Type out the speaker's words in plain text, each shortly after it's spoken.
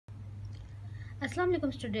Assalamu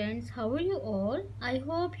alaikum students, how are you all? I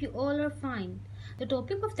hope you all are fine. The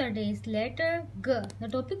topic of the day is letter G. The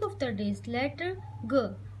topic of the day is letter G.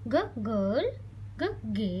 G girl, G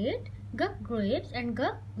gate, G grapes and G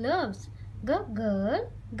gloves. G girl,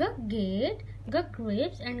 G gate, G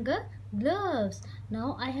grapes and G gloves.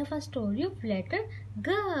 Now I have a story of letter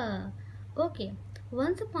G. Okay,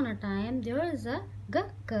 once upon a time there is a G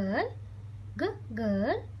girl. G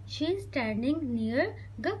girl, she is standing near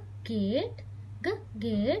G gate. G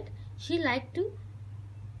gate. She like to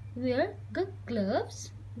wear gloves,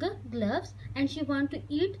 and she want to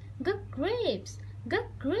eat grapes,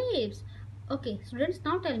 grapes. Okay, students,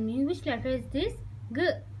 now tell me which letter is this? G.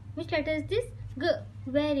 Which letter is this? G.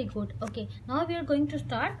 Very good. Okay, now we are going to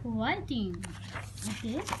start writing.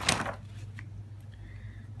 Okay,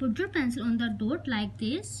 put your pencil on the dot like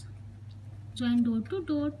this. Join dot to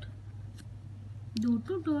dot, dot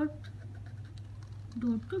to dot,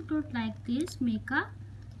 dot to dot like this. Make a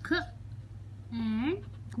K and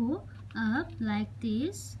go up like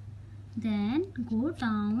this, then go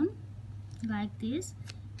down like this.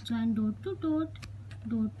 Join dot to dot,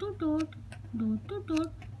 dot to dot, dot to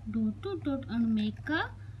dot, dot to dot, and make a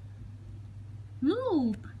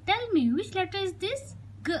loop. Tell me which letter is this?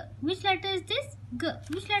 G. Which letter is this? G.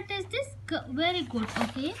 Which letter is this? G. Very good.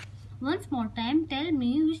 Okay, once more time, tell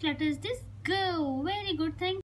me which letter is this? G. Very good. Thank you.